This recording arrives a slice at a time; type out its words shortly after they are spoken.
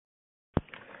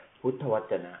พุทธว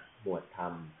จนะ หมวดธรร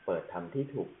ม เปิดธรรมที่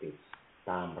ถูกปิด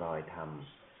ตามรอยธรรม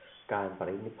การป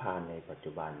รินิพพานในปัจ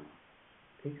จุบัน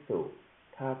ภิกษุ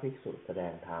ถ้าภิกษุแสด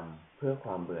งธรรมเพื่อค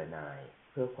วามเบื่อหน่าย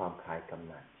เพื่อความคลายกำ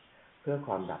หนัด เพื่อค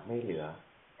วามดับไม่เหลือ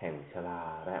แห่งชรา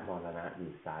และมรณะอ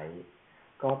ยู่ไซร้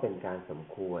ก็เป็นการสม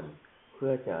ควร เพื่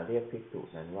อจะเรียกภิกษุ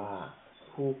นั้นว่า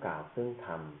ผู้กล่าวซึ่งธ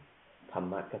รรม ธรร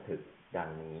มกถึก ดัง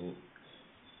นี้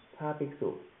ถ้าภิก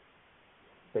ษุ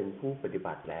เป็นผู้ปฏิ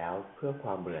บัติแล้วเพื่อคว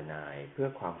ามเบื่อหน่าย เพื่อ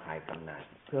ความคลายกำหนัด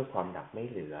เพื่อความดับไม่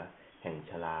เหลือ แห่ง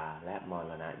ชราและม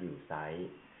รณะอยู่ไซร้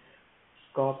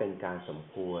ก็เป็นการสม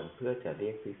ควร เพื่อจะเรี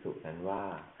ยกภิกษุนั้นว่า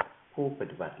ผู้ป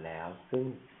ฏิบัติแล้วซึ่ง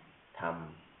ธรรม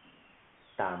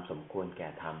ตามสมควรแก่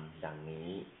ธรรม ดังนี้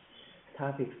ถ้า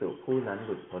ภิกษุผู้นั้นห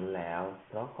ลุดพ้นแล้ว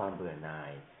เพราะความเบื่อหน่า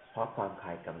ย เพราะความคล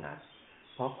ายกำหนัด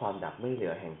เพราะความดับไม่เหลื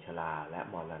อแห่งชราและ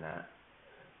มรณะ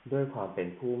ด้วยความเป็น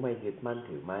ผู้ไม่ยึดมั่น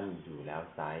ถือมั่นอยู่แล้ว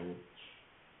ไซร้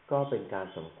ก็เป็นการ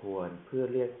สมควร เพื่อ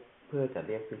จะเ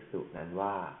รียกภิกษุนั้น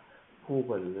ว่า ผู้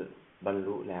บรร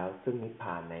ลุแล้วซึ่งนิพพ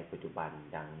านในปัจจุบัน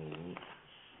ดังนี้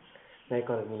ใน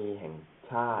กรณีแห่ง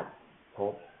ชาติ ภ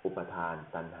พ อุปาทาน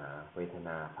ตัณหา เวทน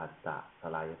า ผัสสะ ส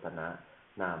ลายตนะ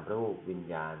นามรูป วิญ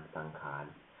ญาณ สังขาร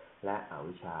และอ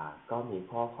วิชชา ก็มี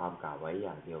ข้อความกล่าวไว้อ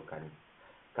ย่างเดียวกัน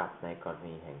กับในกร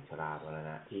ณีแห่งชรามรณ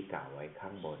ะที่กล่าวไว้ข้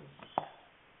างบน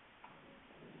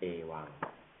เอวัง